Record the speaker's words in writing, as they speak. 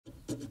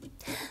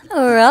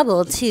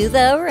Rubble to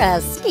the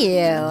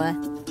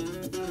rescue.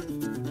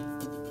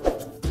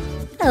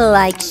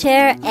 Like,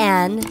 share,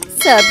 and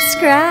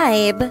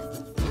subscribe.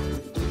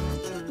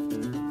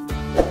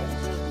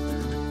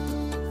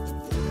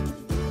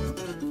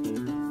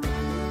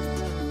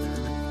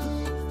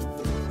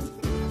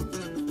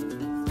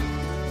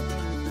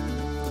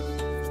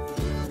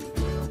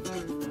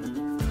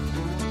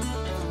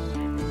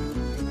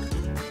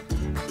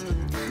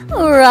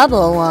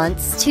 Rubble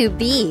wants to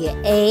be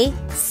a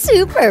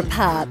super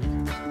pup.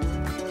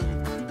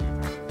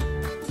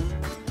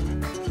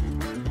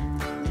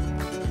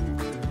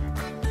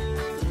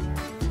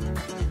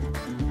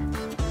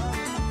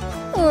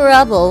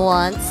 Rubble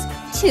wants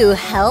to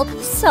help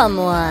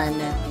someone.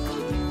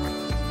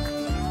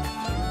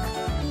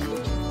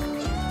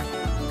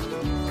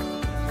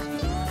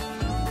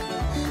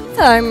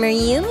 Farmer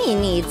Yumi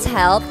needs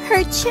help.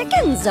 Her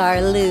chickens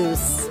are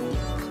loose.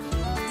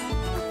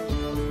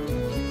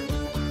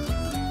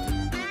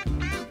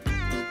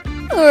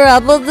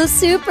 Rubble the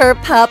super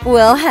pup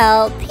will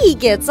help. He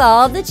gets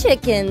all the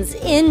chickens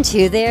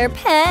into their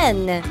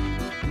pen.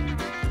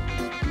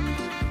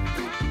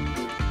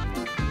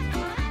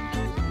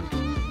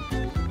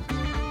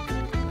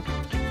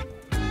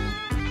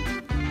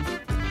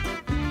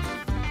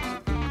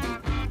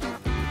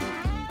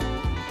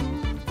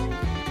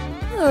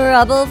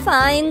 Rubble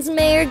finds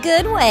Mayor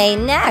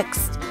Goodway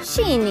next.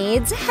 She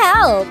needs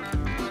help.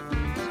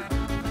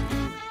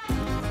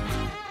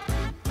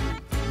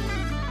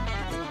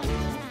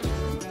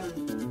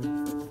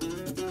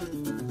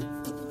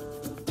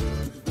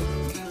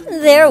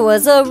 There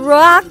was a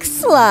rock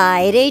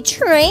slide. A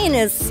train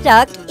is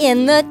stuck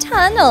in the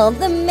tunnel.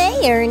 The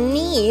mayor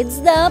needs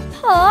the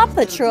Paw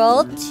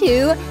Patrol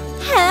to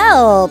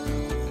help.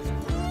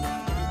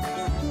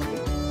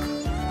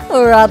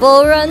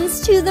 Rubble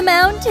runs to the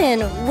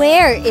mountain.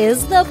 Where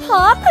is the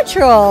Paw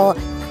Patrol?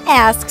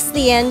 Asks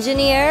the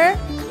engineer.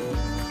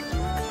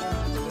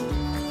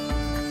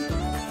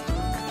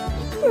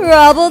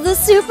 Rubble the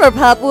super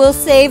pup will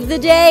save the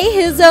day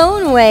his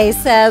own way,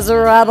 says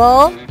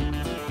Rubble.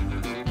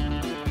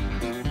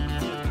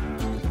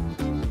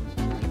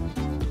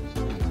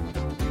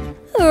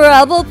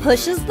 Rubble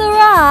pushes the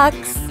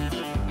rocks.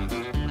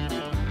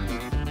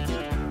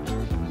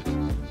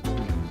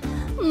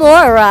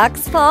 More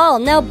rocks fall.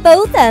 Now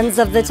both ends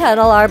of the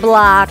tunnel are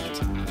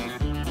blocked.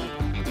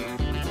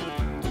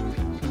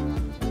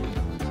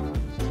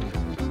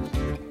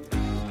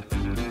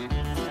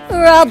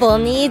 Rubble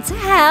needs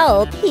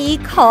help. He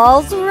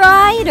calls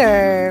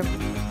Ryder.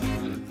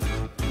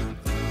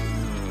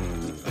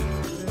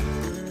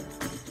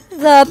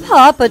 The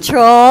Paw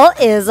Patrol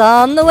is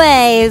on the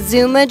way.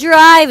 Zuma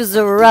drives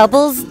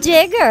Rubble's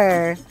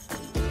digger.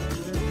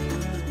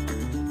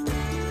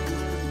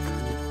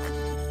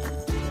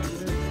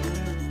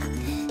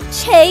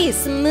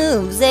 Chase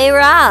moves a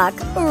rock.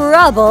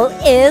 Rubble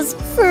is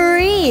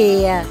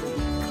free.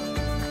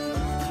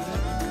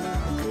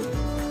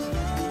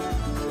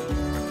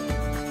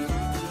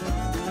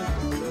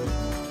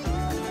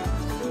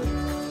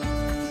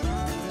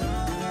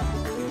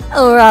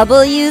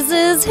 Rubble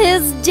uses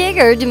his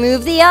digger to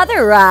move the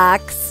other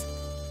rocks.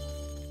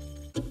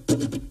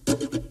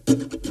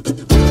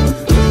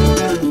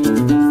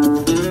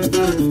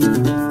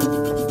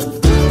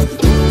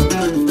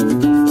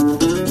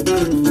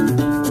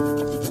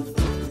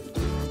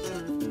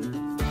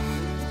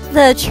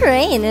 The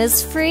train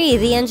is free.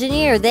 The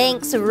engineer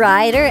thanks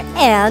Ryder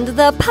and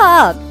the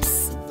pups.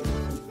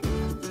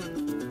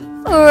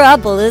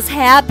 Rubble is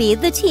happy.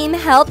 The team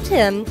helped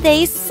him.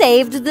 They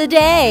saved the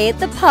day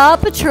the Paw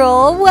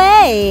Patrol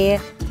way.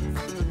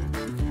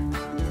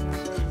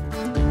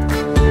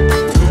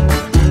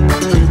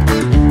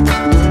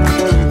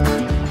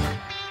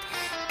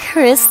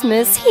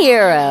 Christmas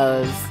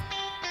heroes.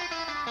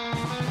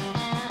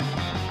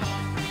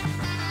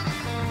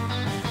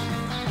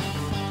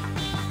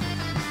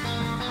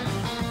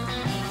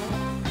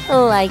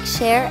 Like,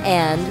 share,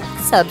 and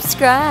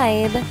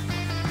subscribe.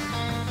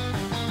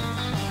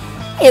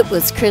 It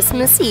was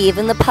Christmas Eve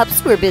and the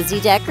pups were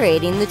busy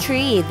decorating the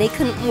tree. They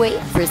couldn't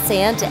wait for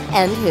Santa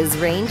and his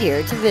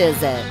reindeer to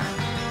visit.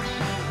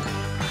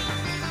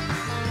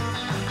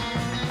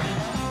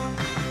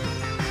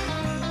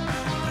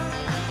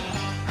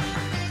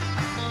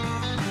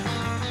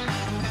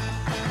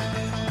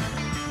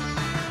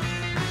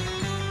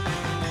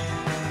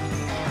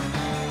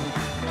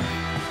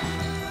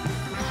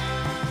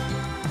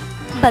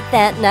 But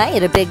that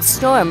night, a big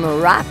storm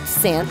rocked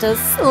Santa's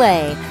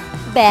sleigh.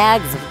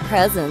 Bags of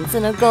presents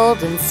and a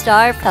golden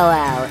star fell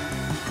out.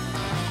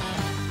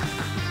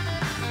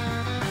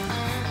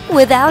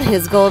 Without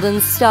his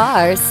golden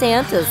star,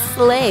 Santa's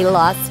sleigh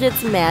lost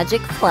its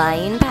magic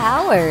flying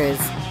powers.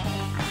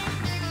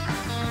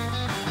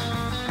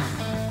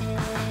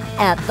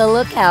 At the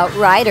lookout,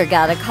 Ryder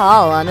got a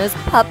call on his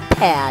pup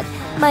pad.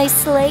 My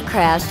sleigh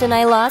crashed and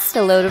I lost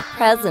a load of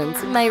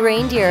presents. My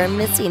reindeer are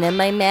missing and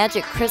my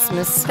magic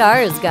Christmas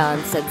star is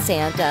gone, said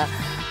Santa.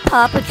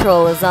 Paw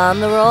Patrol is on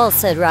the roll,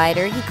 said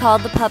Ryder. He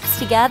called the pups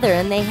together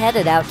and they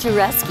headed out to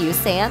rescue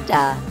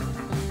Santa.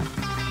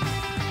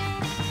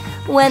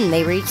 When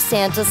they reached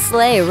Santa's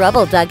sleigh,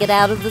 Rubble dug it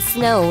out of the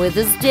snow with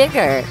his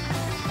digger.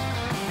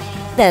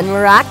 Then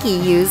Rocky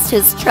used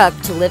his truck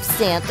to lift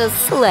Santa's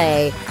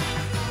sleigh.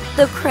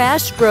 "The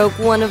crash broke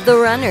one of the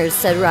runners,"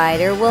 said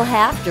Ryder. "We'll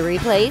have to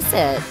replace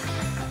it."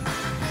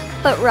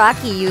 But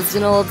Rocky used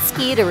an old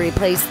ski to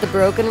replace the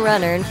broken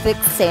runner and fix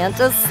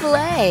Santa's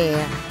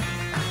sleigh.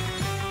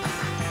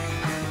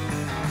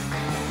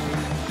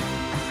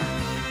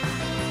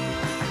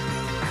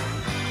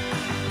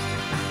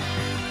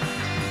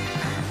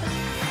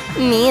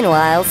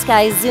 Meanwhile,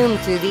 Sky zoomed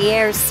through the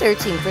air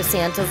searching for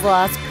Santa's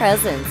lost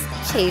presents.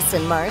 Chase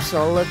and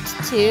Marshall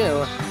looked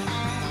too.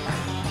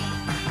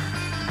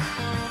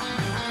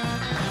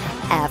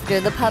 After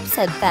the pups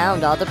had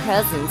found all the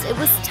presents, it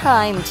was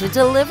time to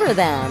deliver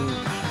them.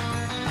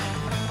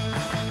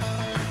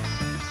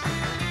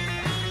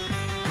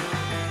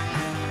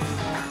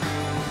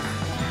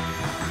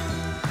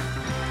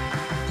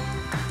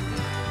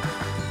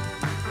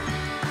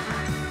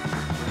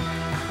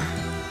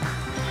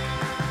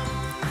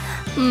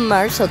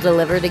 Marshall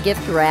delivered a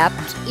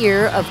gift-wrapped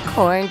ear of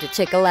corn to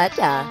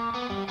Chicoletta.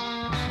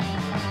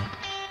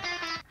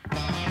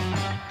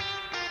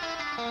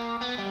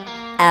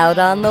 Out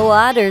on the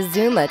water,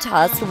 Zuma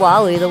tossed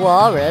Wally the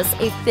walrus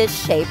a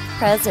fish-shaped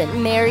present.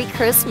 "Merry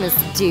Christmas,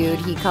 dude,"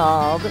 he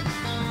called.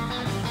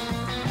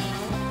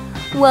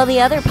 While the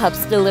other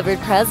pups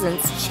delivered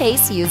presents,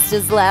 Chase used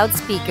his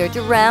loudspeaker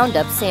to round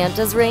up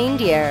Santa's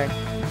reindeer.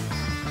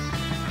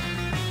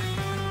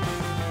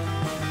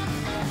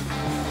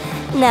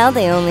 Now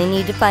they only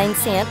need to find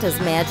Santa's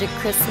magic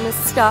Christmas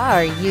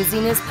star.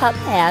 Using his pup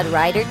pad,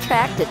 Ryder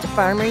tracked it to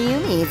Farmer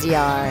Yumi's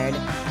yard.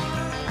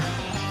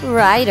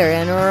 Ryder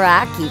and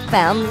Rocky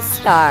found the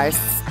star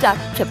stuck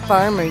to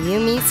Farmer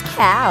Yumi's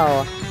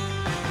cow.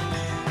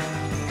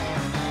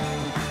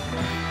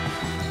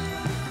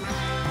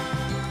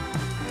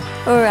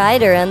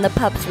 Ryder and the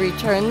pups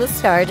returned the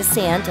star to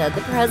Santa.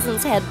 The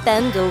presents had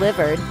been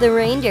delivered, the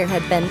reindeer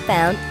had been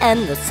found,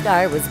 and the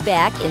star was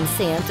back in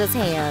Santa's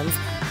hands.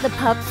 The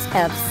pups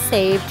have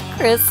saved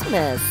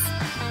Christmas.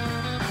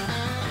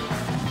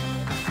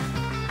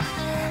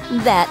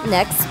 That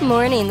next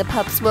morning, the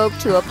pups woke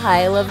to a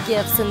pile of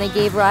gifts, and they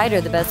gave Ryder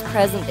the best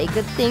present they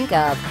could think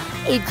of,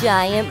 a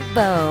giant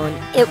bone.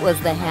 It was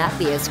the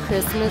happiest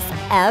Christmas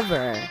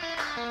ever.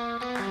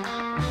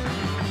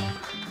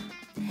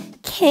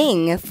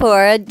 King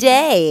for a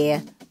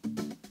day.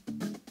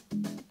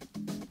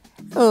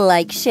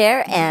 Like,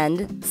 share,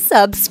 and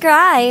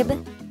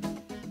subscribe.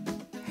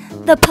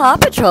 The Paw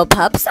Patrol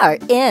pups are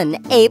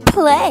in a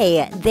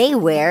play. They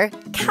wear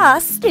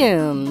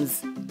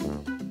costumes.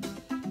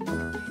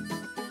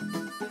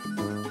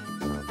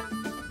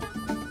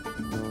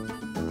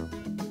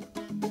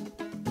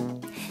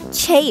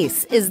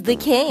 Chase is the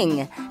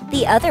king.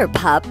 The other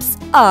pups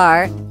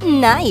are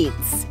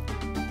knights.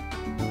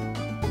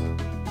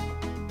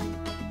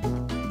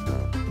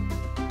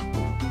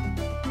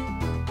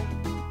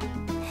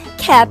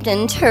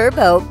 Captain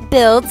Turbo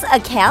builds a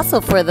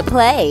castle for the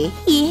play.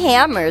 He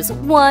hammers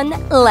one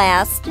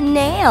last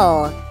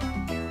nail.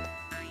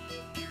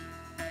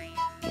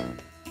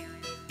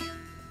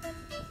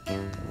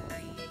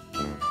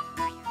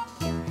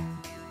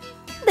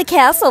 The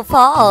castle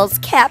falls.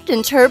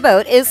 Captain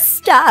Turbo is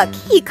stuck.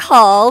 He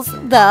calls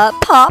the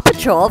Paw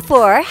Patrol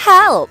for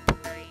help.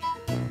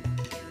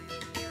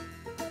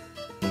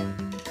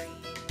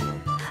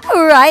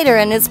 Ryder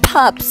and his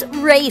pups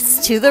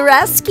race to the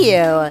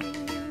rescue.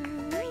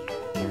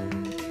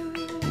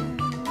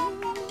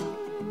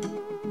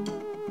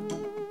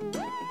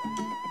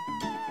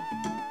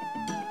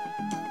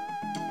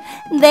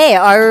 They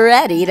are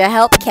ready to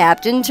help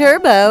Captain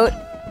Turbo.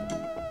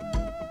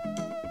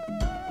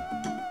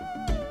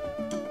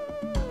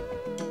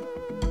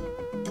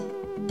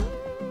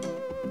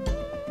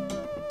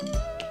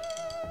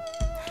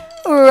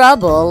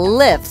 Rubble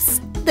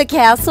lifts the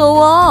castle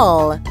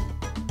wall.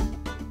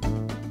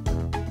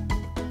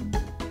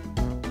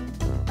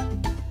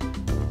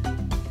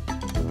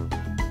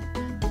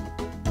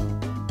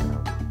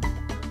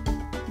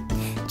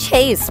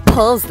 Chase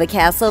pulls the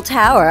castle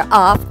tower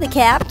off the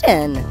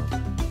captain.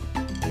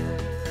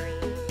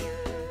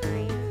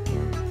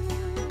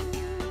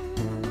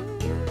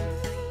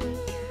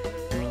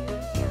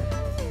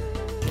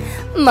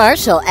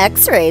 Marshall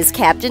x-rays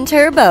Captain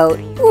Turbo.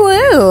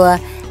 Woo!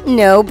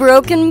 No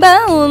broken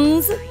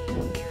bones.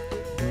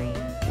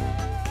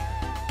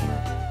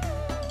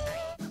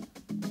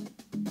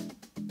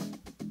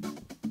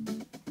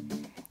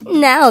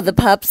 Now the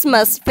pups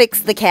must fix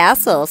the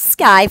castle.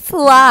 Sky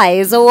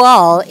flies a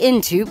wall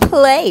into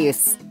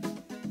place.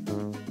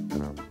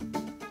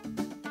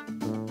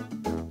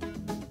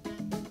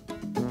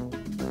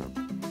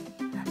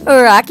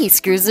 Rocky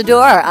screws the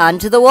door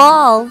onto the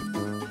wall.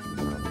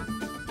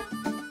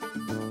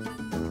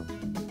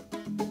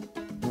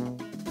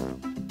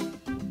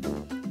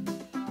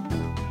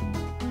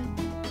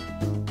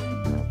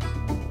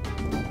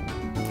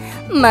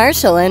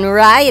 Marshall and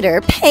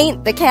Ryder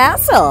paint the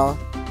castle.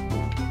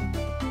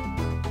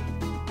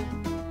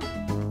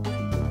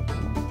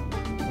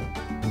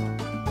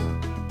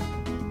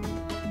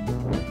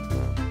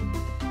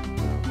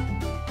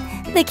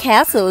 The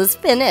castle is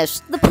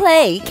finished. The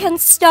play can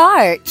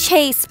start.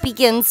 Chase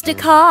begins to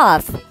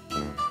cough.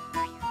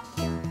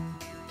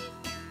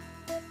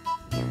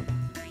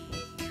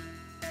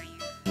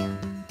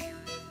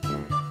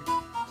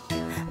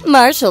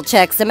 Marshall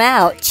checks him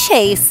out.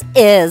 Chase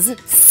is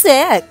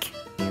sick.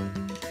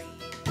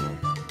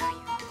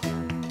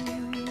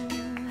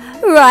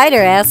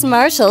 Ryder asks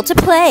Marshall to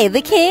play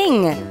the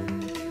king.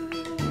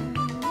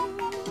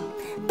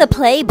 The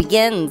play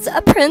begins.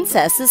 A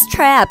princess is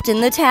trapped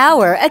in the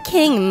tower. A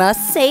king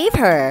must save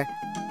her.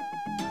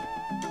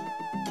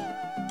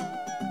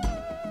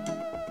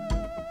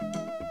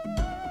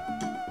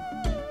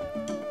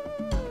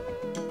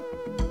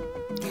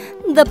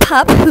 The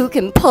pup who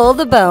can pull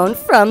the bone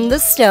from the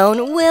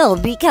stone will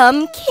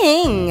become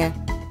king.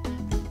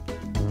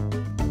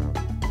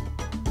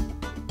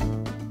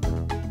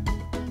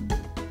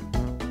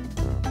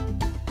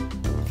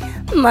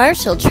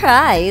 Marshall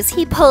tries.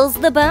 He pulls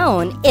the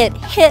bone. It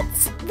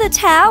hits the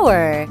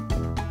tower.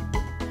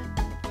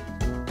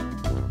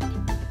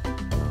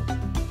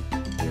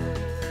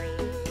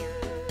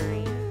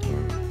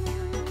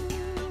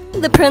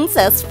 The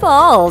princess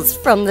falls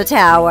from the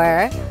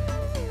tower.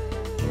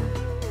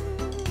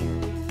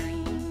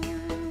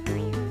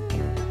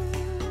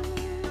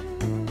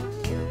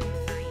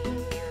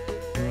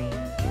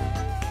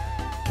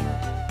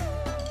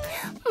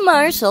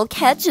 Marshall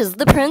catches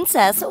the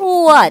princess.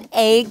 What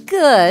a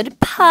good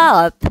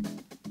pup!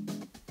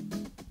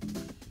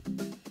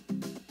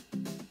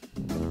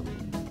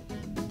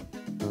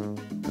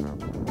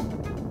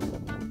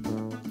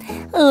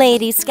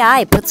 Lady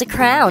Sky puts a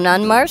crown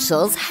on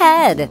Marshall's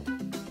head.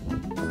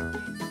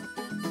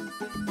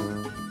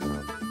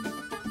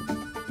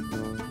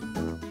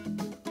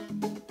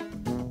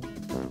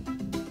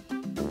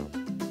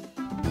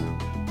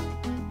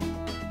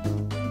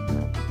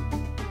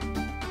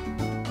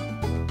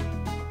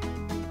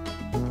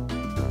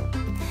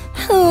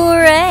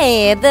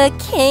 Hooray! The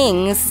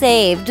king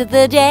saved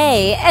the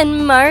day,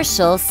 and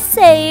Marshall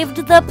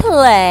saved the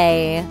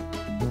play.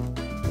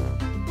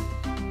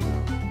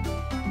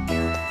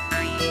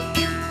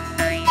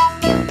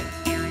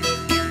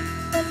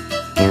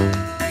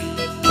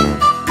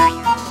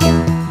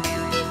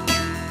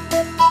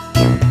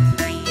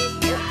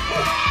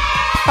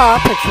 Paw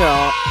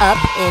Patrol up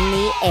in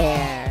the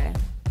air.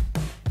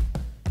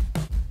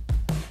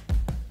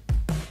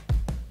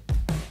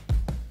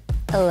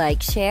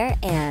 Like, share,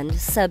 and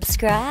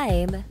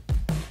subscribe.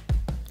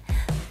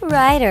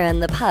 Ryder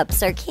and the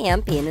pups are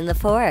camping in the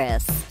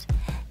forest.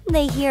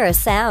 They hear a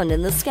sound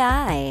in the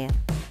sky.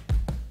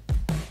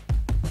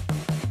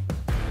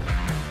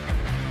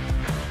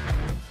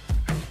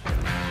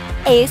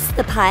 Ace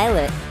the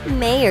pilot,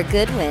 Mayor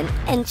Goodwin,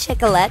 and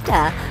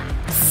Chickaletta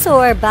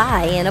soar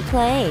by in a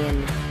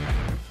plane.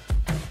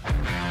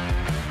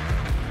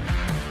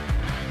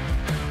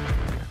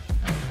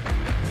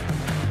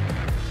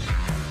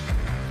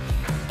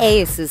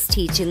 Ace is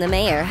teaching the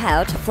mayor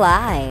how to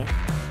fly.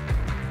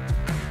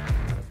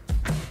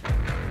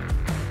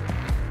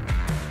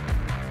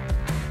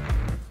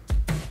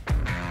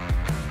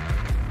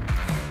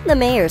 The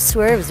mayor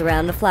swerves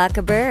around a flock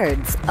of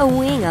birds. A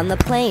wing on the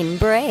plane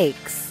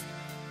breaks.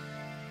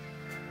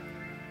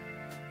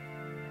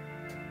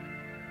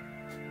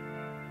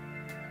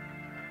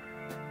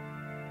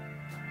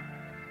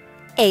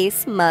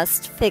 Ace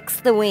must fix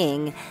the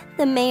wing.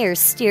 The mayor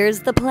steers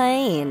the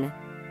plane.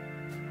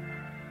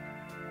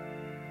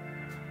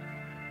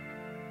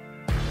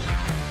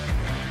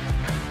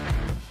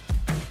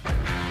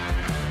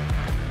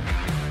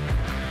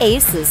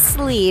 Ace's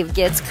sleeve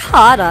gets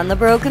caught on the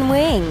broken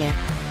wing.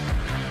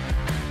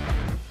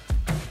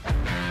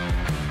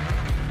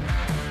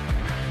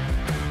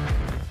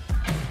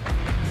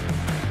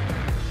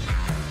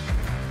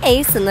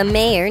 Ace and the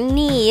mayor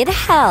need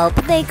help.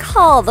 They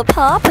call the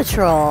Paw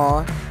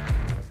Patrol.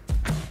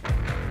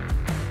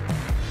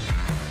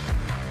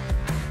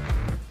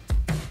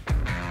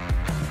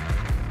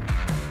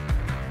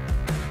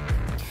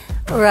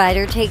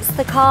 Ryder takes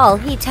the call.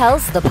 He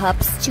tells the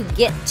pups to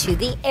get to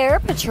the air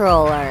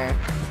patroller.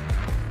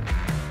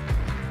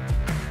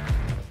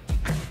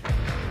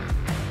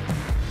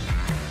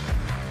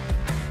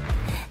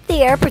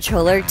 The air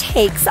patroller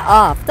takes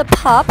off. The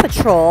Paw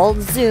Patrol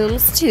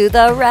zooms to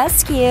the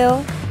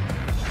rescue.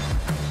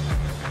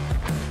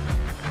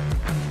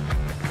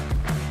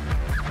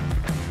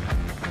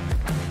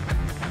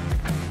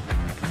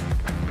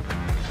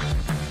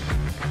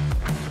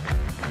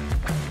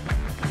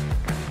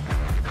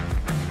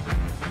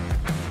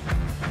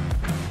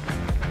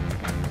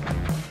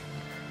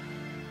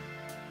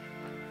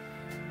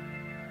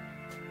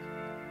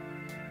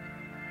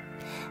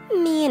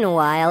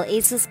 Meanwhile,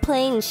 Ace's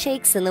plane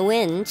shakes in the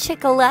wind.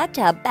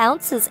 Chickaletta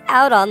bounces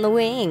out on the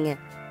wing.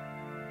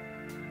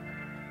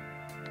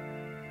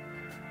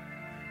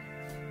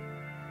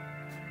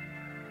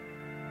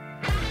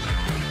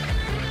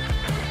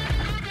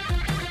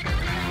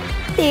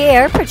 The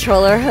air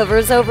patroller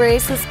hovers over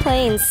Ace's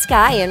plane.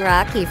 Sky and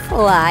Rocky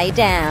fly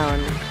down.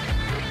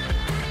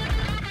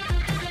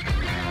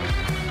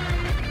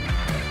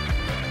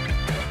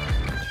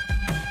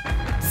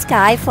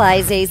 Sky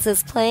flies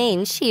Ace's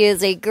plane. She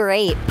is a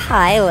great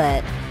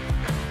pilot.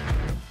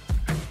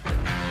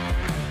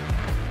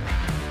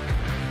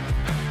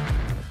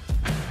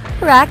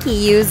 Rocky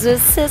uses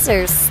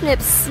scissors.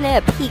 Snip,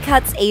 snip. He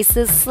cuts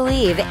Ace's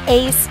sleeve.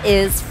 Ace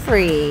is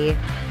free.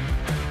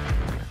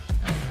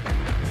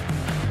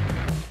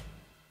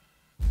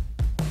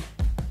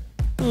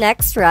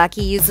 Next,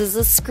 Rocky uses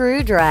a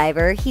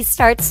screwdriver. He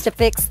starts to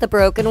fix the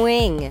broken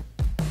wing.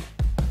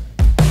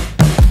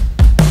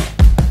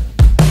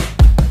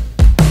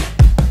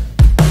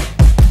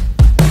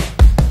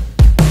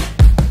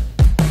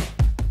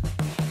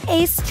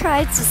 Ace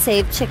tries to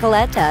save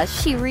Chicoletta.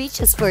 She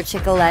reaches for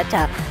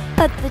Chicoletta,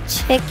 but the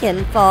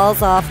chicken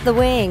falls off the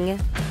wing.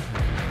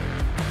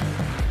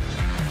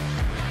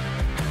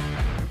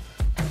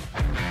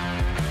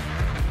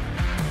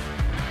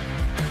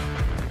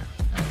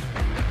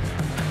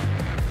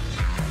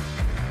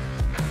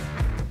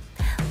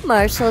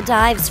 Marshall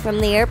dives from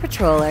the air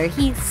patroller.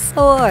 He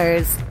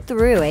soars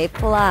through a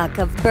flock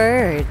of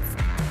birds.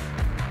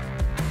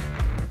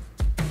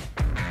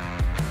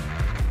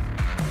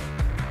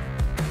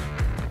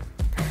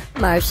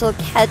 Marshall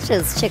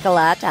catches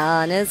Chicoletta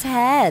on his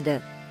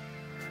head.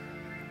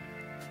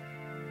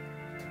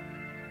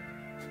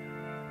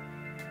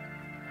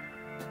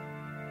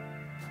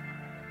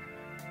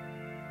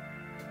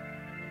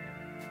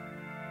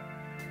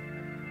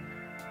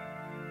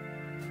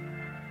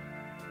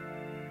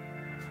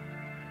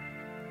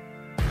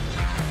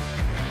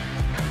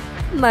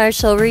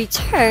 Marshall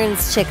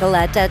returns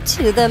Chicoletta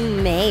to the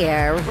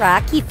mayor.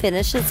 Rocky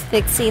finishes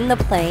fixing the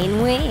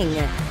plane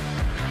wing.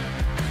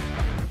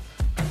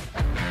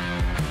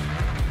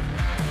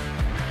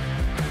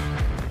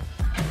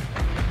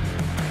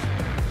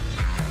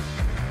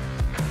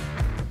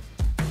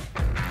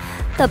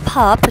 The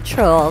Paw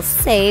Patrol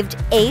saved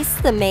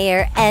Ace, the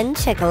mayor, and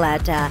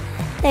Chicoletta.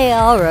 They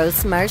all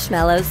roast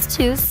marshmallows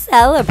to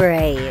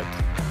celebrate.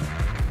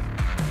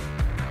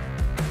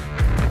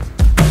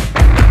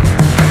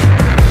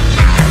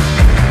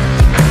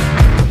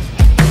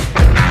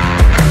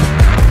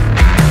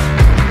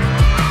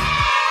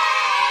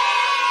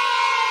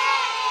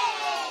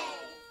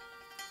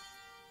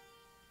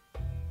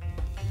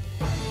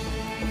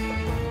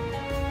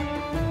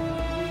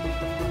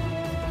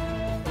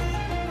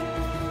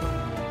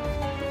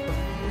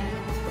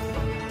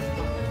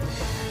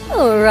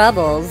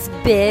 Rubble's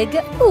Big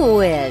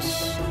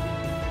Wish.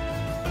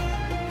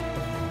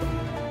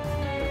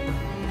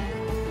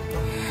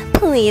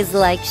 Please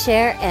like,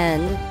 share,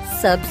 and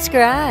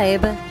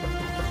subscribe.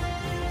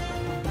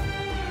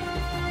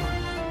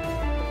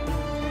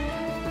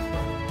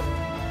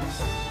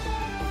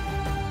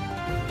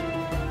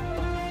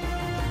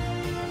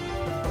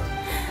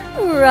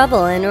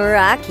 Rubble and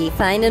Rocky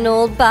find an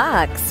old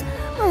box.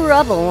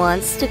 Rubble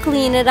wants to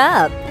clean it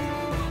up.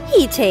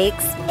 He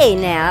takes a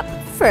nap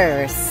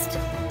first.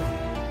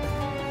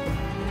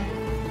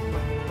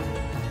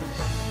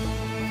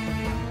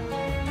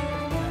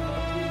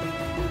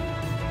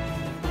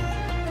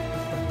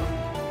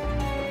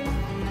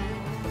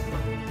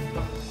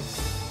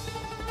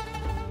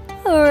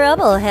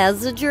 Rubble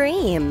has a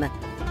dream.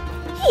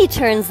 He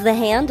turns the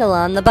handle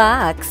on the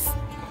box.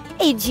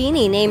 A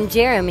genie named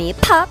Jeremy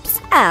pops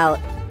out.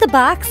 The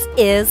box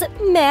is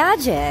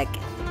magic.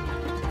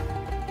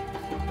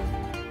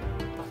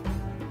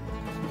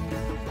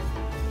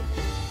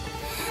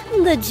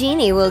 The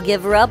genie will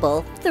give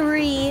Rubble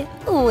 3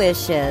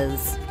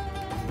 wishes.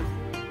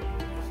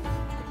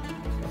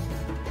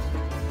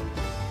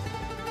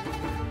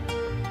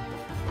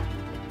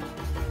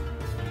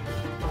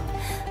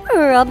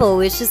 Rubble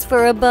wishes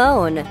for a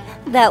bone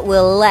that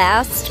will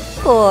last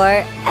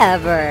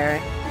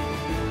forever.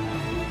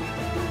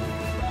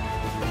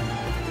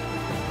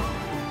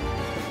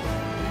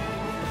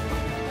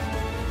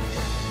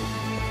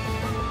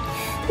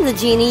 The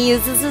genie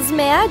uses his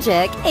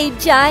magic. A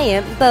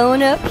giant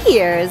bone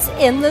appears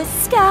in the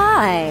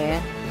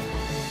sky.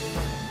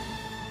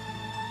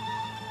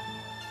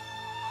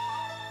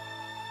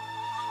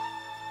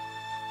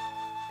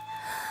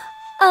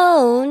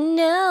 Oh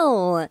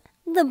no!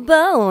 The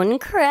bone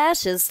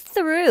crashes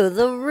through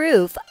the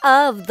roof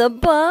of the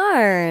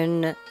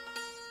barn.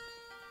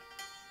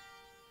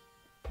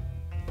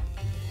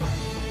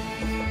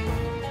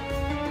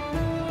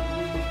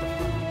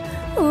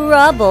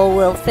 Rubble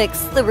will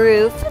fix the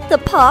roof. The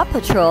Paw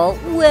Patrol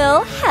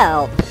will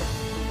help.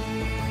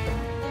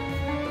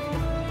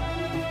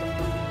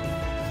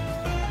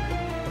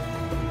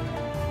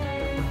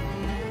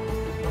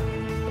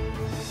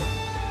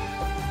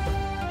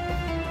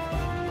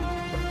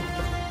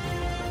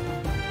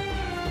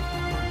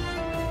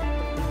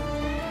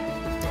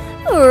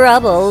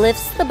 Rubble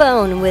lifts the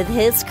bone with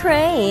his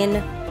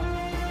crane.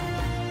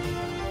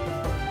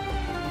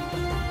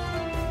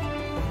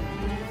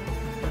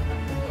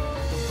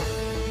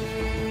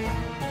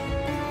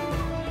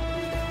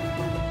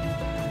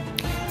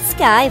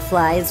 Sky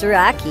flies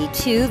Rocky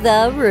to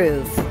the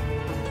roof.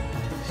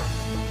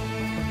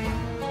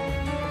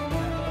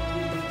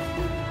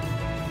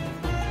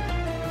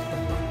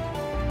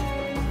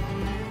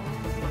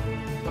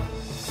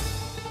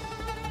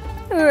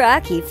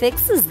 Rocky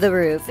fixes the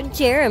roof.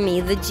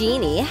 Jeremy the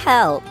genie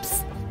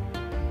helps.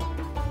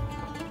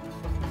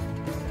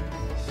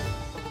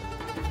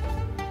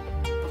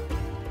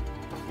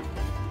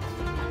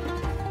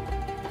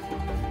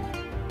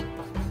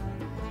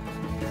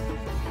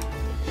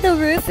 The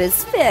roof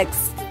is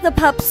fixed. The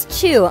pups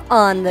chew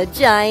on the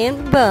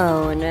giant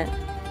bone.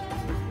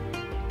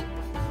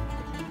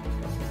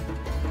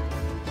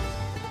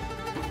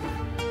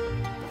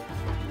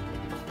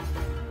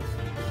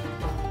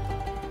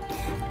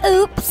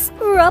 Oops!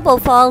 Rubble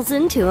falls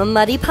into a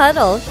muddy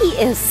puddle. He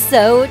is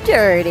so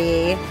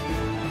dirty.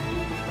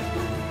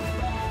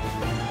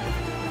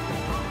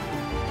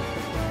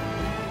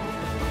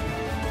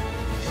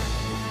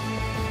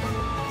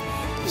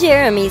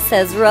 Jeremy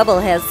says Rubble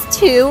has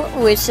 2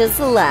 wishes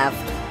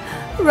left.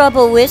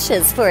 Rubble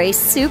wishes for a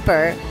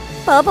super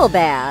bubble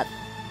bath.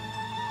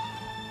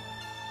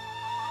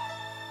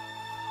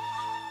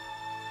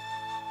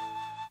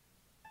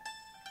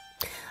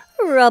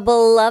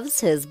 Rubble loves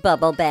his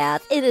bubble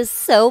bath. It is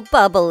so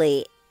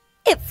bubbly.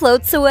 It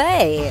floats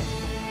away.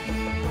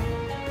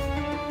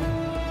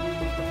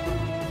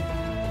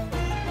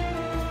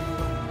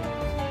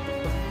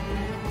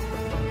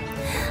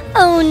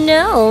 Oh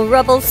no,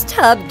 Rubble's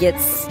tub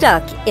gets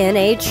stuck in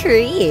a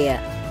tree.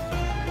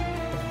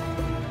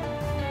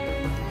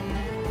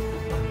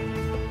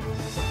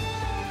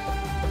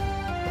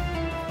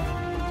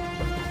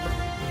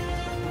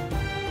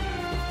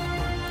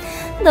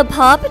 The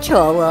Paw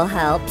Patrol will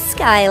help.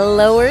 Sky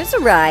lowers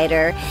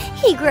Ryder.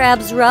 He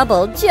grabs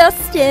Rubble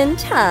just in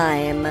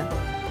time.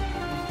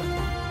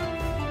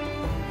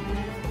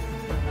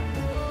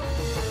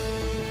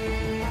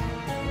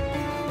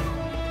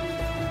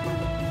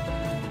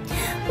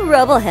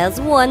 Rubble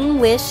has 1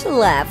 wish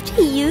left.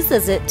 He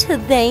uses it to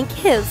thank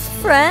his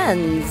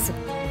friends.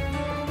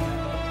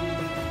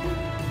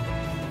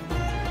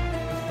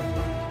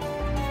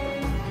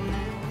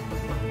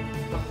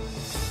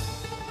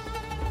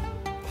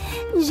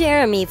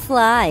 Jeremy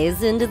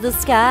flies into the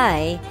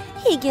sky.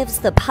 He gives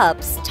the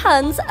pups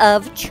tons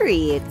of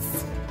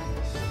treats.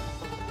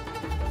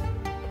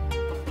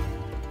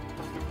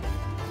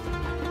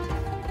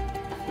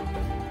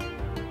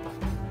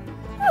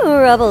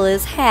 Rubble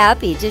is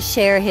happy to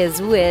share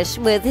his wish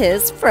with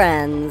his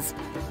friends.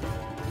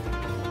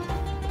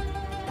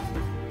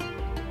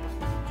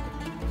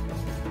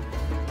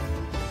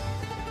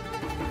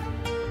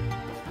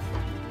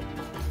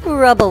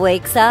 Rubble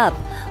wakes up.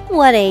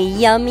 What a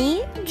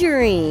yummy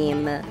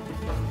dream!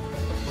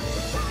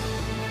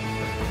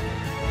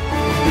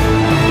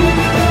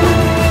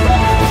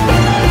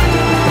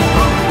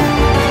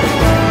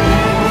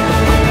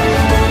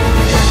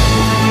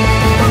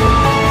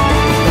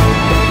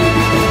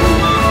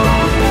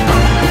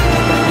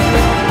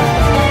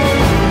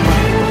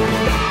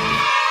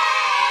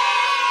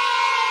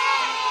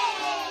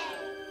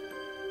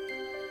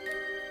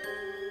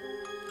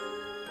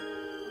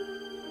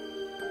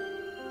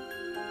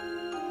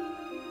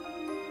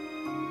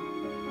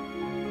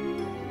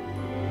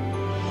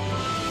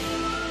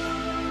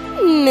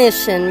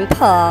 Mission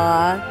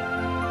Paw.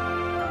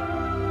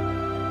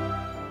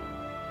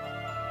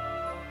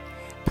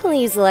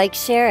 Please like,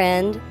 share,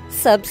 and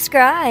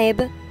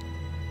subscribe.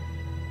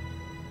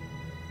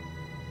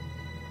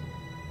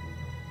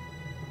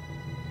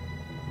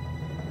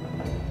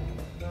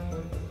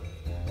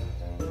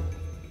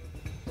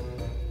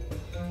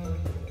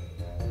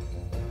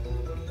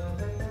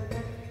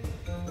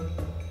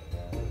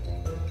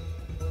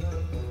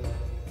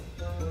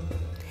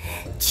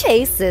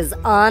 Chase is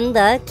on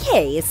the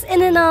case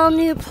in an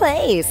all-new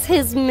place.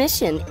 His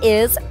mission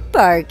is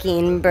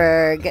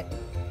Barkingburg.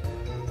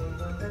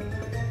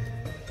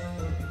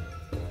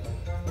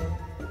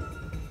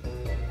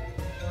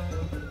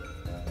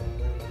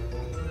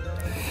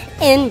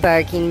 In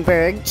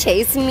Barkingburg,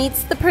 Chase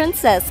meets the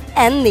princess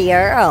and the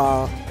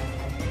earl.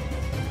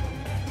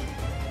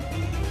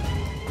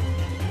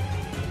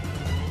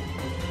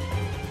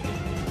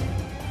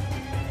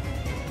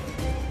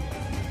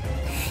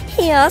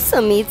 He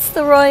also meets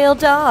the royal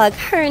dog.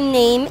 Her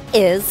name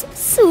is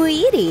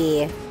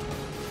Sweetie.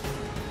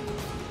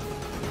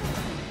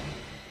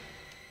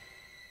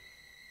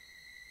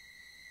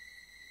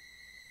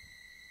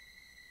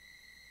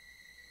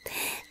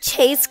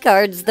 Chase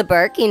guards the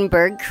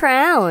Barkingburg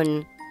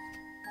crown.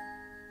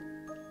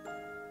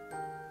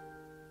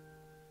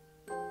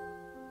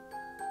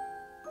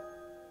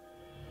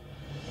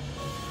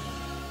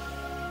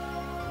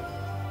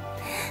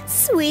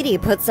 Sweetie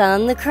puts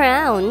on the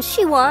crown.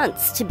 She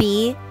wants to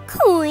be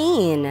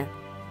queen.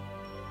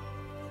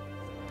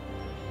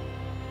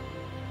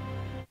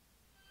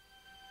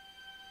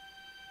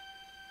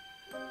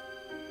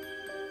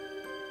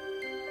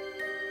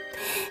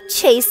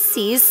 Chase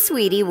sees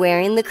Sweetie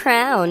wearing the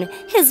crown.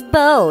 His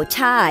bow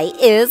tie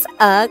is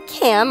a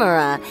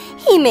camera.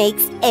 He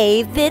makes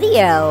a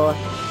video.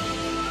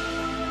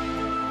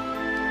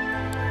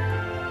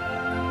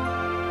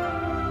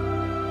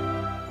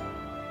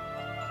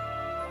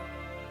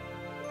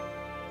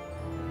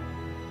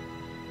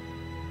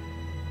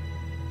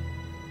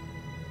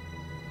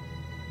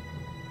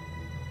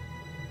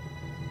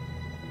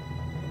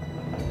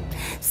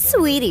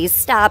 Sweetie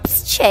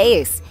stops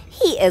Chase.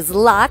 He is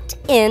locked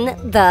in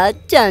the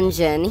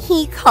dungeon.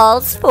 He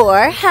calls for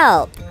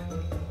help.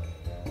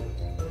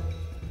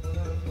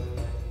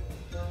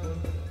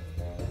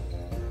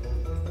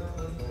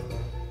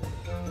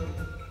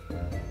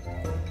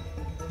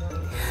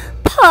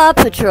 Paw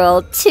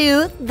Patrol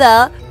to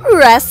the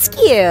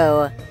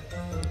rescue!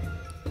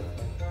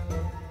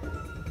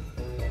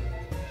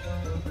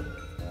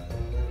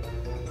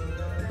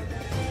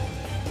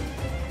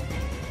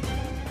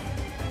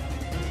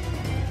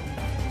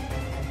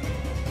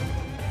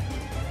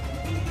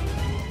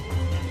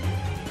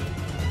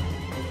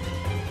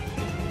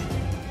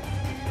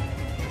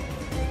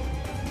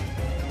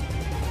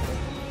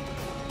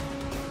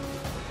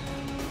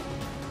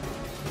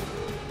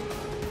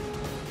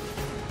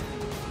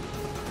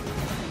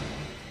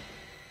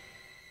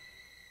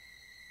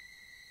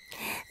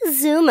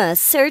 Zuma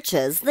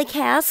searches the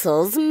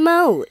castle's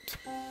moat.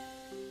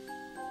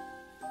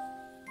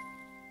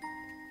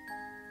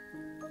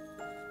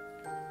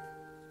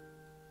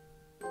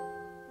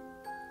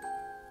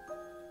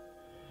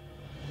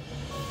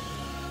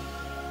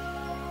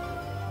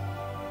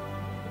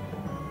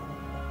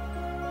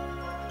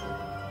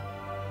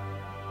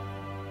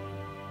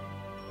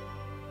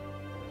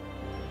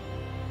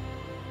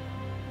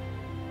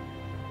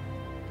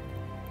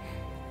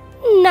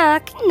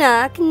 Knock,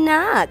 knock,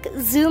 knock.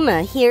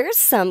 Zuma hears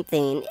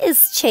something.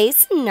 Is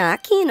Chase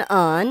knocking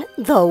on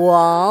the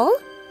wall?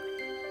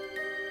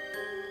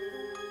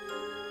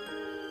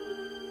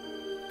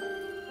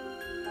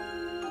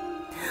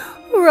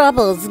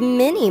 Rubble's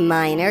mini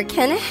miner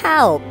can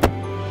help.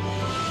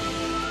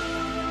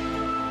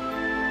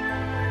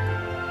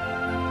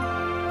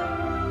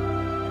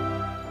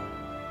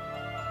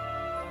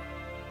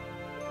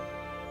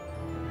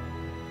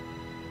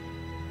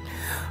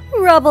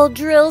 Rubble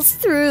drills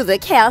through the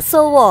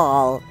castle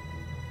wall.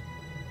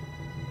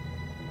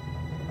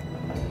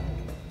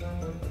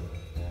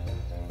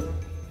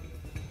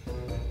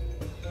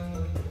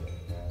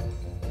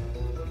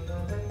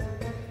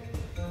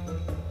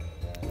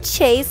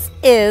 Chase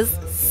is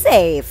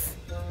safe.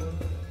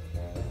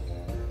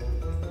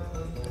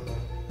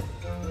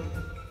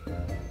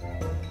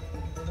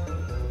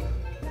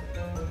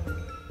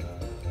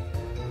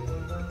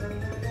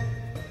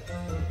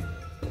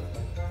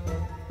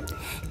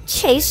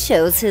 Chase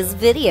shows his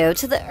video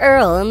to the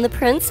Earl and the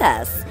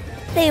Princess.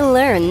 They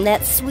learn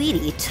that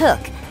Sweetie took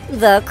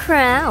the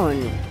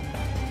crown.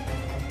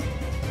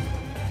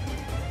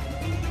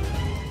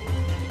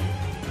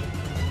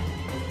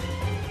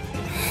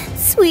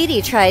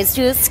 Sweetie tries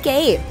to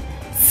escape.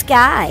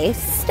 Sky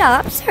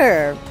stops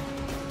her.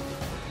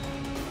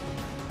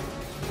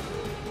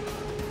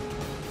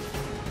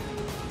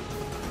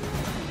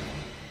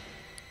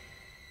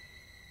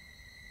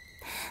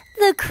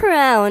 The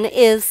crown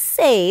is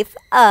safe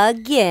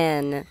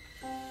again.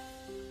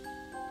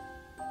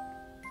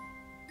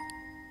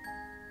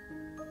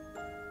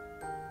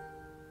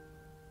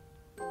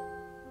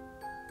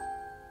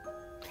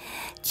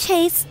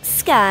 Chase,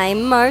 Sky,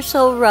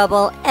 Marshall,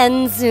 Rubble,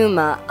 and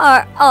Zuma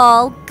are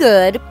all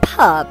good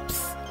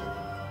pups.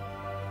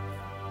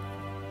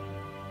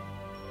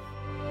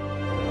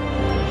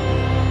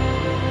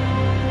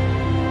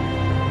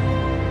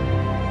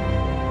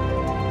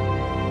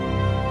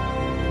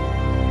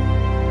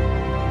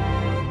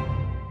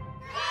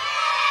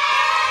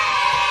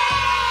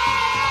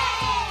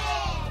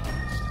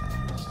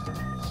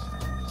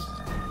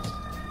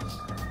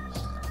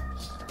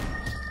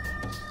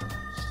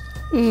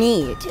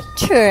 Meet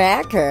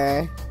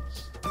Tracker.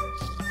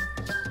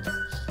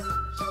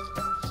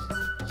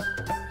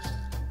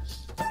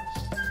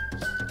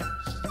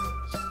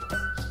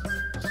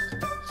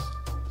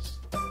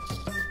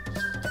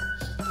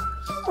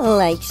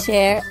 Like,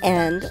 share,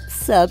 and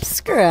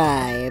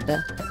subscribe.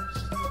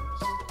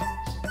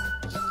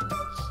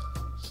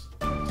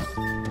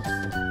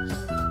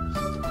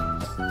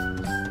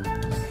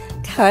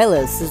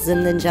 Carlos is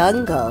in the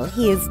jungle.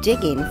 He is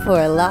digging for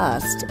a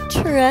lost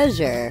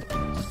treasure.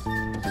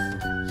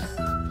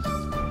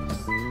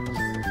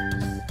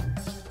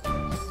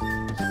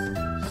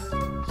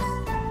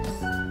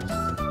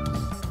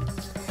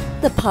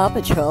 The Paw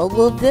Patrol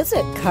will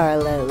visit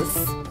Carlos.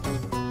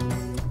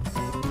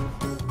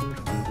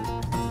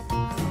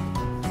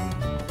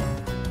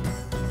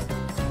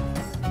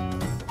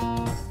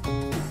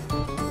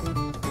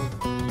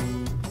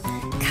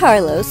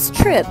 Carlos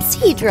trips.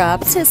 He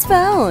drops his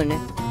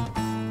phone.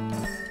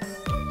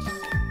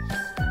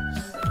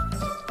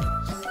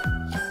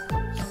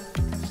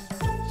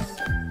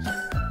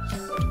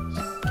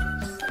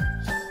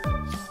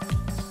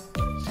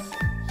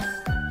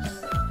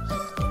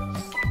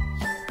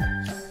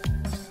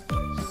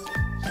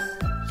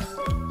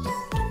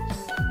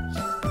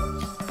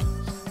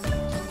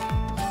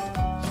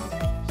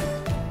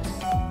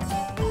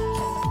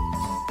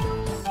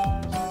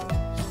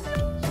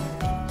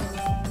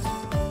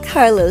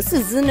 Carlos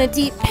is in a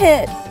deep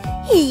pit.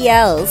 He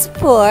yells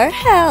for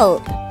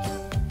help.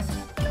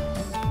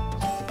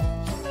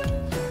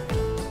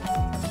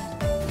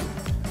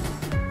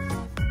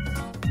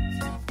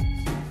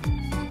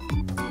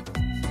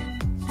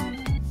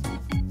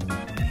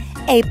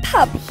 A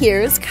pup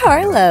hears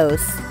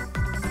Carlos.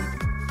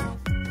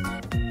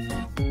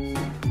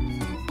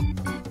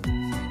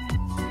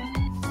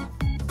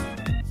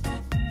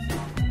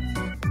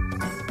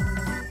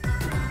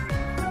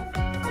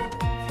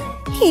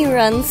 He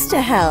runs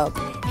to help.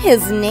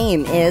 His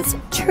name is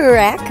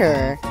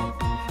Tracker.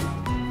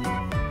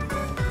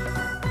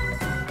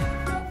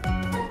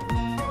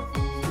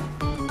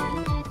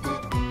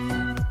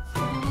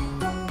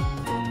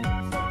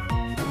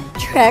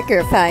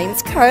 Tracker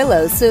finds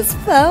Carlos's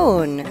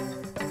phone.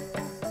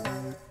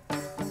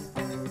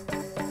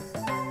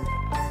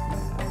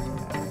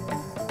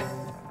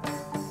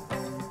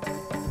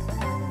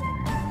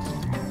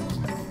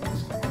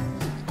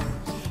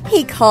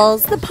 He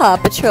calls the Paw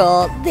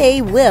Patrol.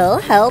 They will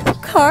help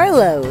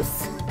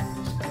Carlos.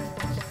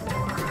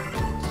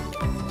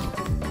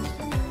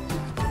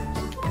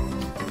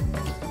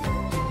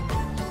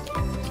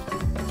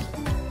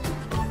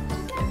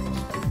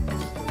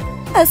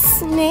 A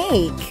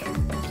snake.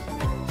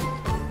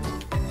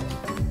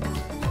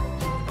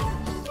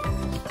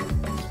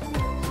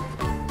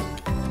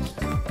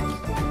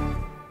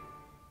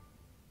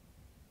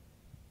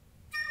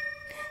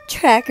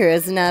 Tracker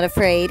is not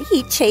afraid.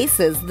 He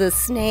chases the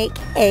snake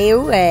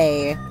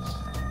away.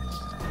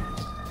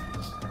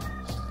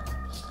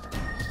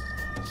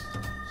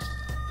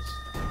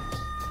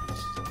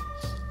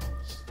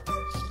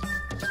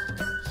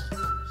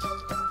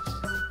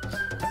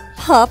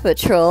 Paw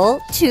Patrol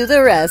to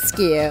the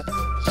rescue.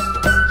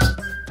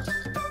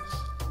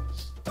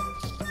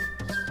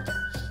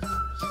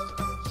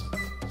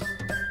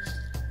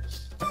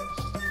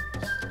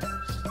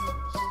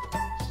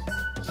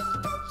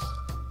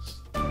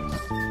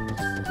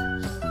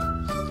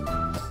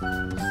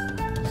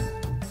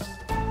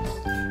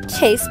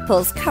 Chase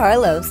pulls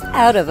Carlos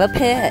out of a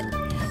pit.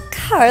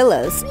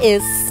 Carlos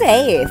is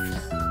safe.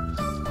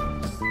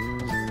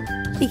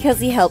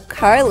 Because he helped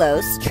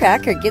Carlos,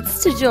 Tracker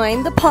gets to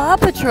join the Paw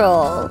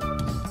Patrol.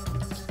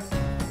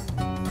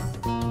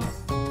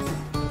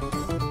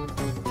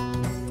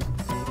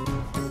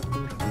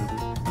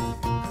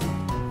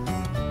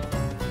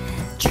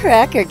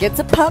 Tracker gets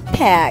a pup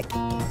pack.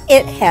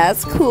 It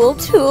has cool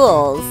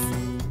tools.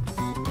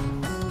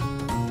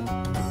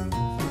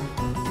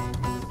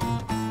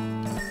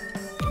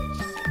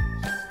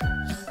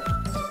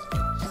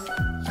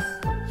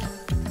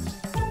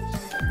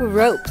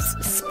 Ropes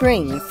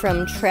spring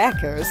from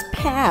Tracker's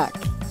pack.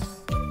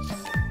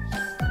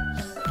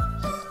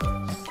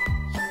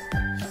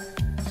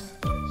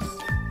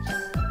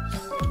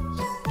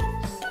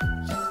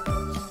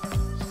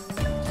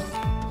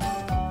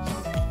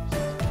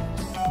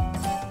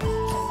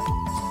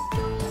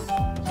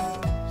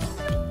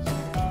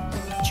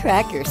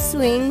 Tracker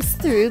swings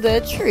through the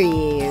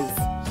trees.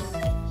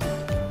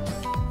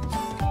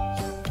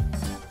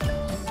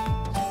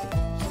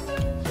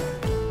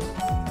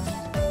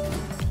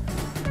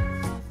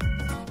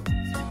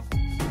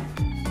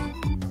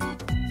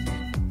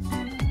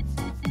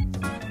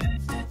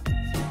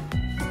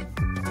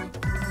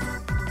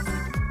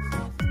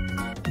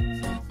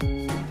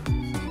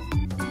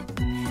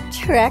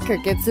 Tracker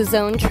gets his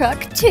own truck,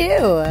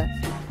 too.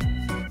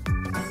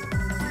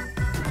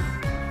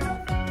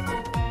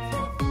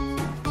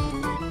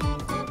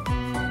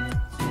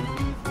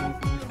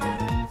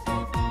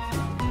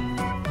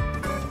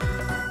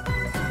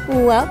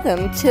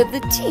 Welcome to the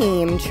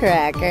team,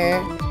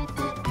 Tracker.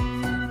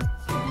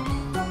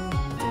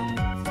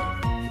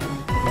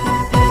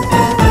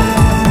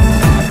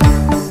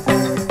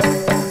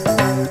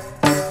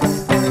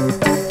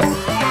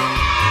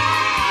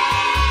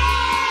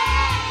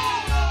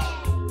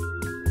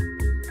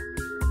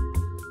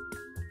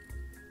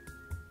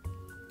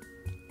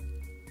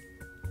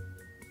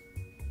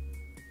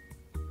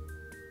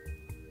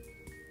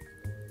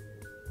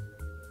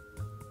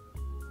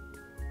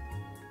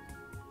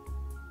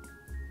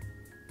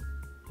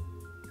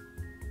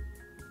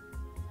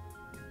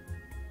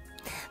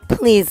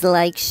 Please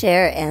like,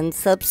 share, and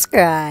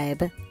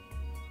subscribe.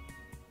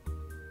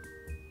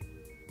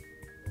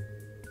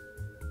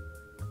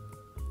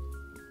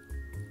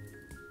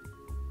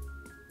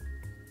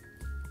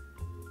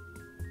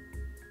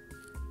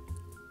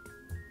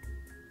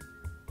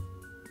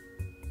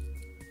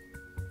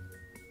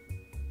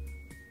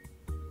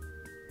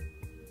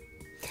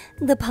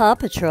 The Paw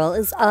Patrol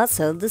is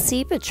also the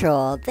Sea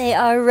Patrol. They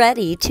are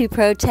ready to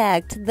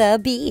protect the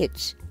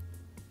beach.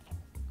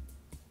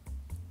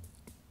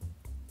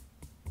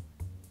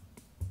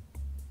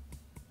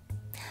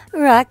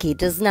 Rocky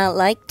does not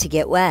like to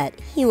get wet.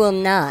 He will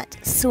not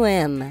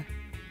swim.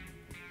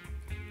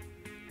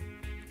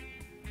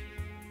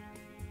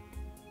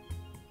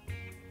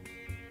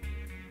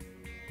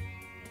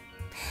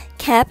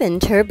 Captain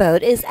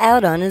Turboat is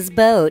out on his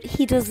boat.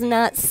 He does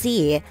not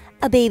see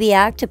a baby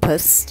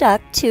octopus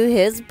stuck to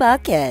his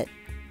bucket.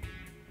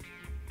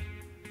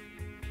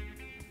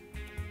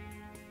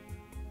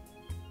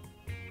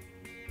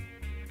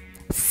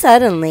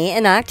 Suddenly,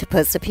 an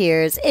octopus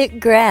appears. It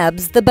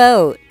grabs the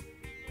boat.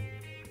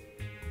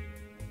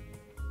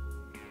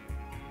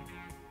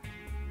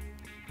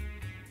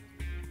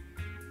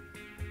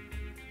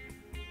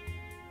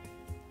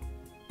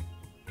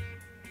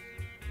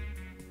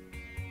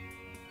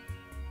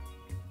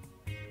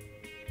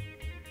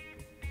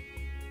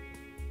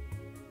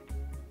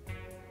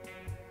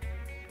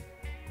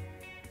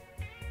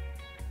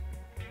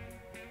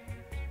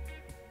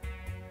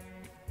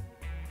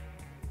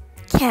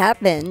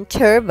 Captain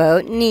Turbo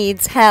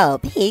needs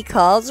help. He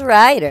calls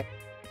Ryder.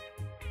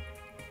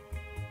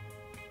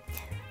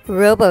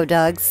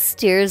 Robodog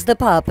steers the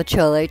Paw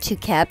Patroller to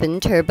Captain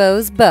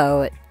Turbo's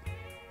boat.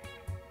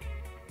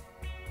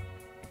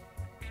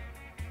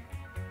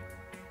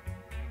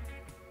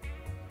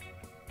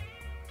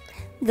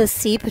 The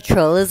Sea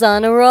Patrol is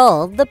on a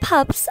roll. The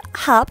pups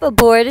hop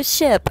aboard a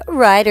ship.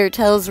 Ryder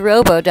tells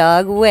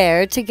Robodog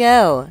where to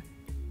go.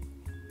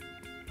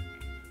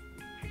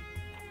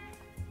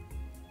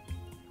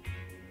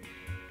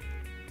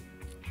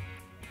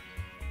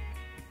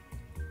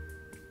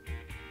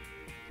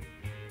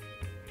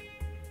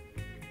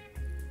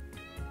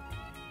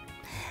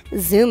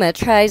 Zuma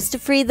tries to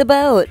free the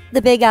boat.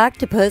 The big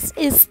octopus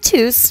is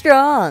too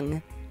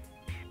strong.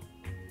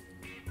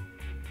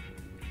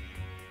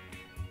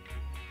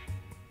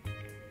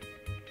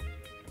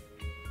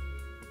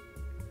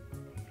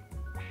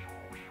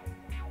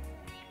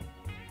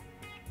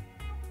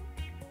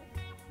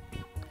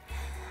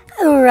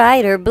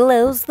 Ryder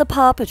blows the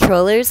Paw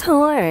Patroller's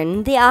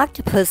horn. The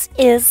octopus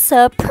is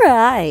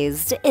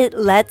surprised. It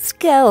lets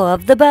go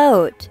of the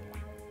boat.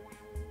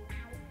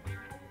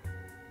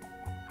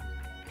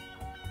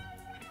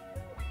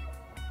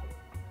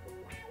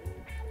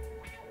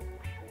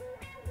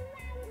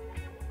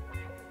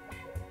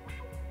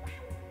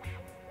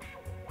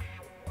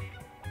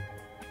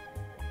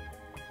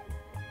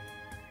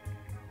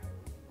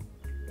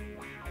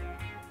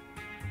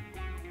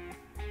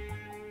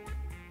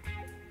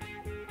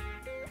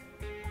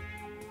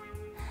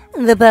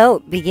 The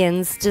boat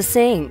begins to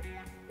sink.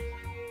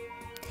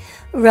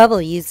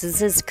 Rubble uses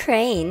his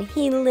crane.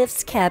 He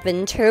lifts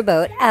Captain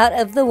Turbo out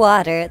of the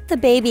water. The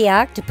baby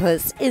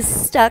octopus is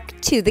stuck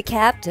to the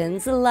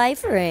captain's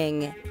life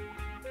ring.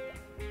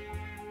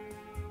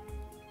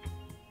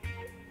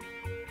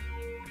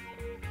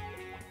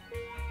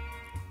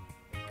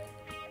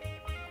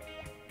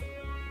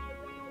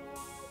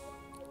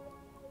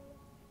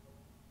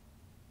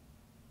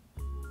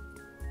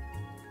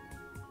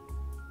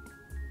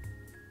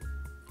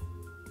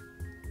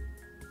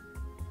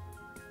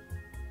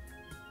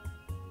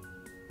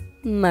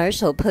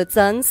 Marshall puts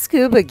on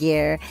scuba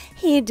gear.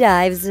 He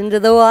dives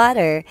into the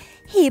water.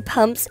 He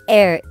pumps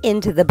air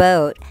into the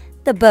boat.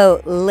 The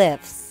boat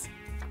lifts.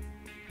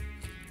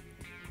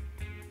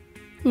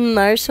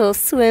 Marshall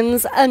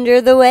swims under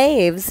the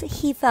waves.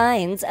 He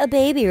finds a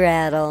baby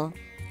rattle.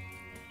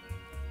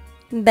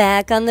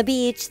 Back on the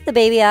beach, the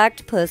baby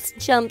octopus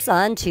jumps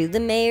onto the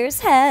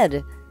mayor's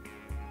head.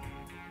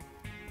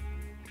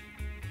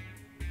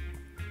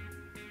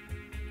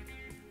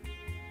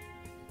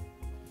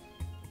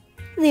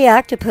 The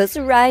octopus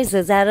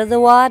rises out of the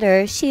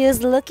water. She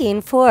is looking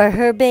for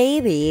her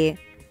baby.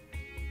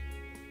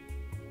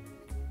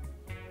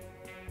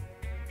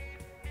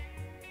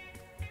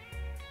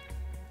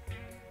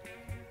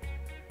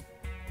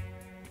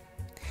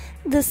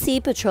 The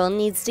Sea Patrol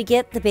needs to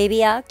get the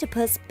baby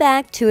octopus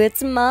back to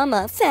its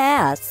mama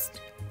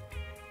fast.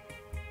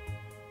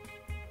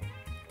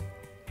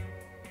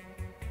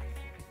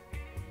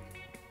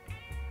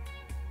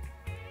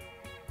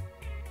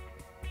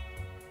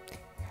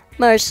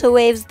 Marshall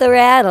waves the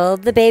rattle.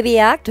 The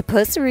baby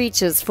octopus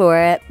reaches for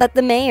it, but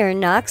the mayor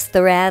knocks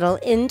the rattle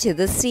into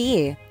the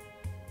sea.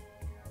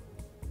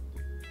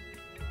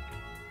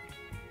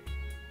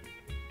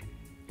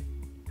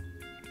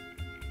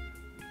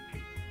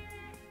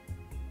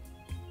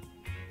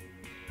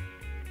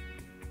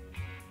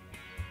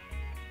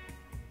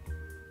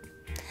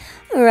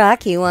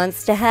 Rocky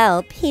wants to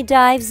help. He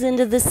dives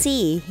into the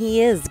sea.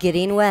 He is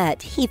getting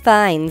wet. He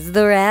finds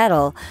the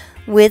rattle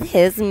with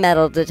his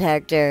metal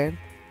detector.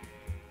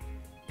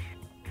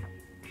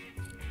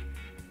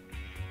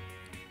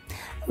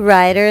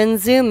 Ryder and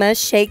Zuma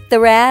shake the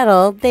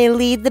rattle. They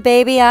lead the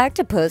baby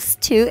octopus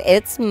to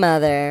its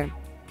mother.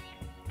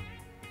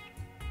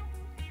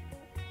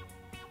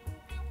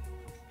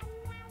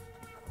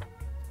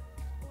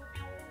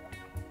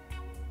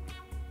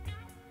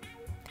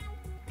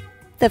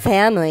 The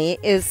family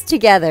is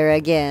together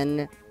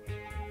again.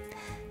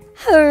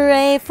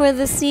 Hooray for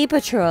the Sea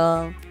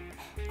Patrol!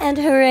 And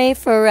hooray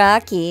for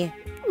Rocky.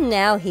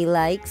 Now he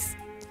likes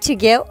to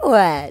get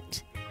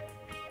wet.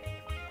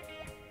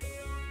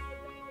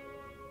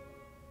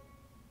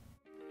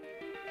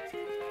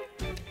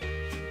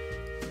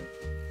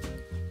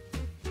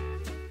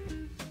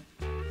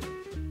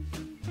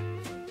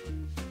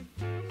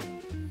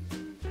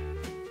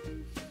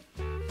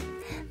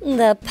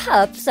 The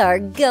pups are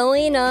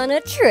going on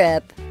a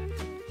trip.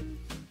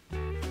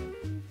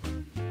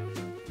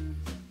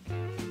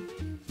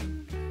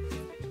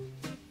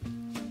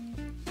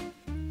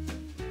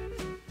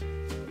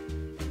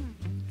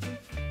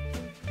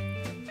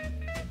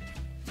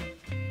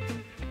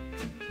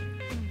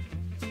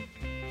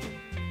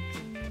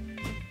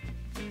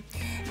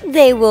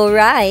 They will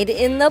ride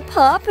in the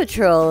Paw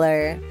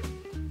Patroller.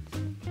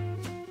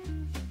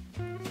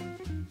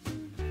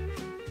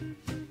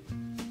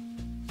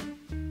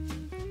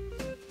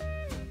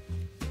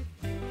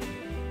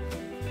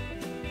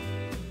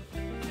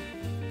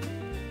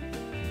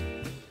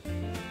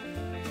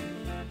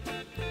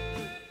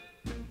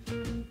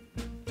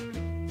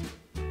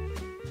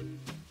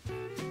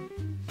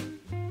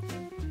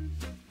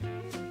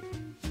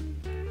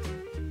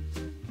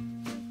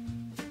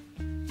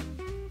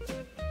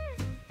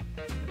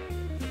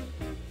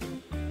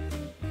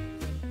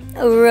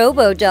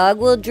 Robo-Dog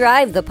will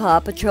drive the Paw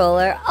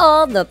Patroller.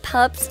 All the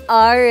pups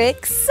are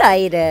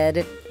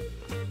excited.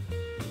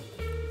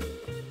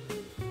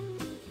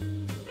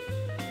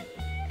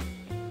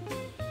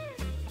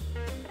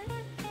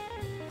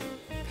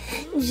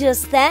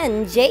 Just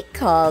then, Jake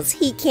calls.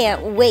 He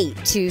can't wait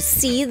to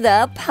see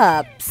the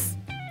pups.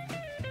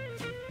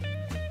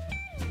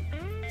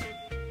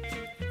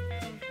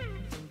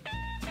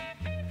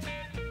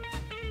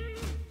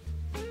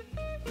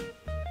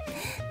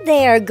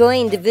 They are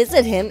going to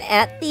visit him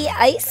at the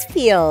ice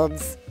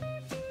fields.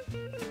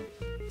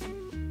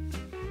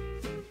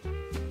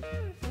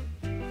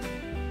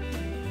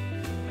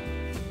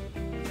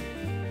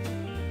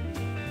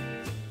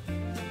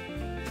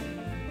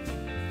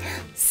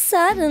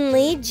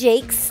 Suddenly,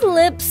 Jake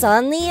slips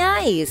on the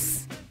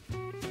ice.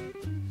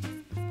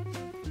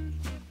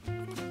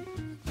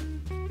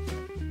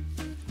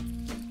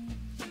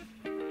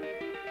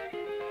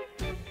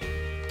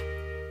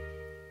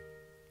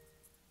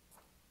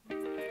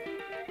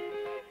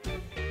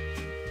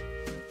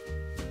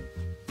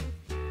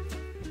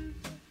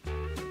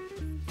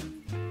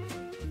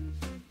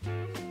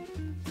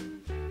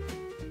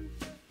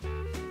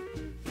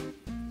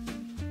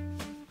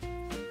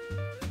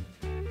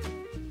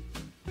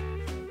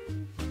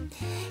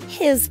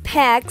 His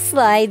pack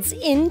slides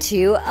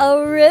into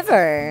a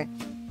river.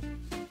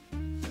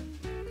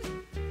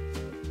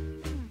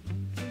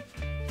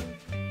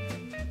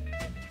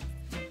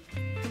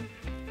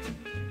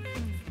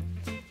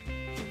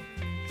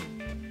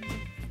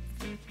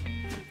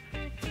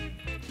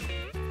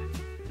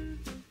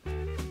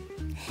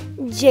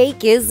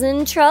 Jake is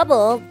in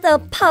trouble. The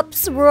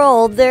pups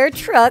roll their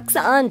trucks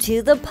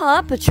onto the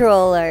Paw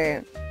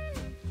Patroller.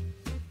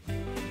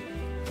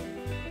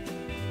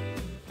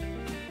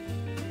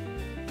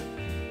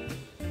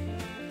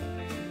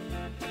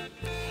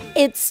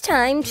 It's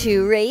time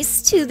to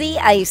race to the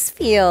ice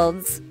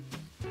fields.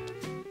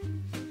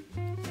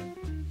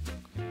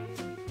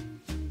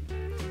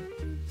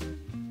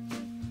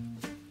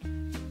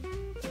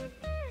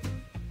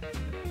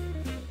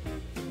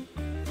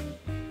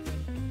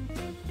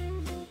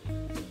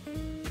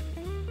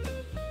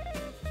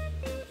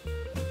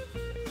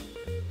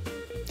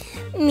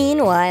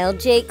 Meanwhile,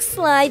 Jake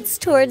slides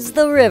towards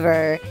the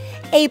river.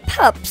 A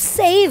pup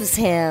saves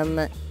him.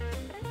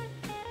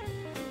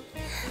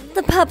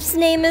 The pup's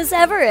name is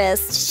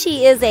Everest.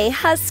 She is a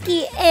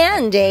husky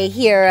and a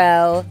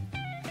hero.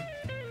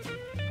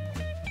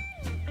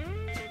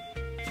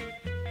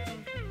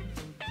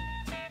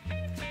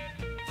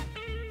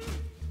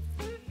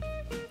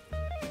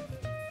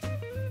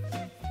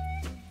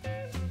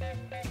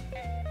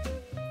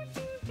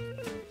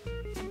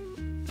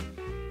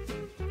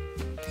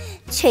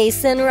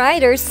 Chase and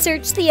Ryder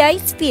search the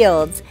ice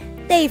fields.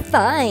 They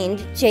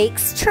find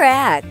Jake's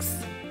tracks.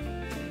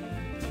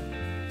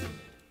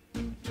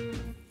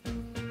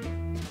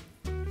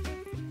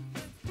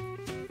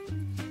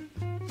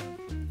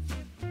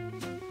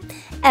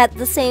 At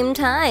the same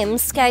time,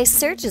 Sky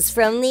searches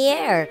from the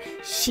air.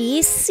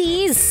 She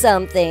sees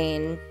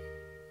something.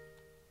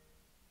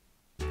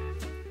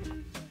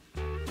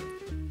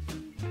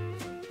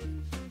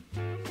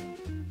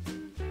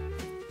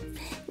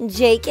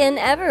 Jake and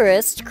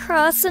Everest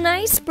cross an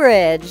ice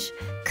bridge.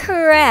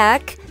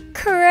 Crack,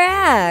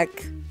 crack.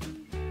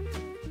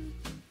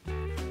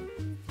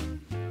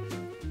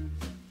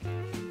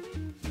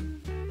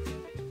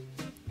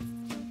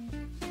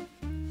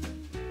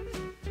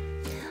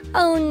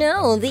 Oh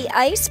no, the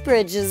ice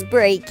bridge is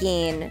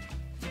breaking.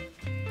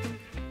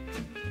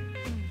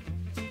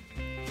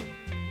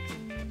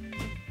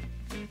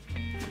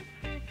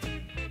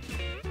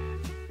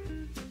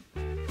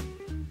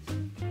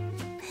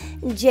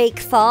 Jake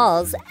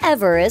falls.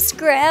 Everest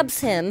grabs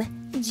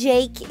him.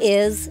 Jake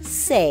is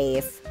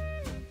safe.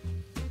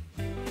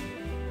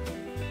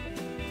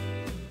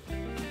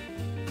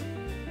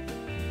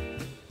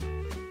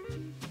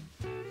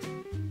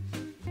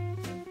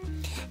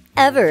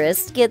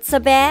 Everest gets a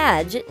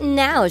badge.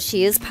 Now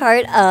she is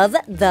part of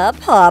the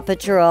Paw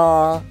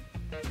Patrol.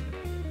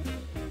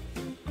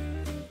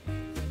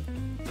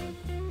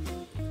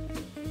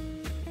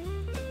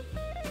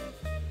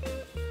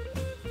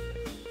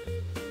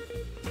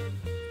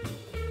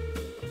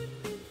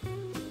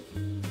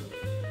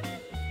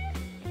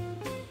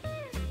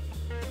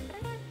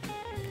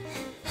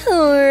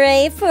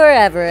 Hooray for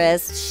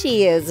Everest!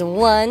 She is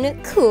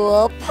one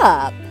cool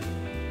pup.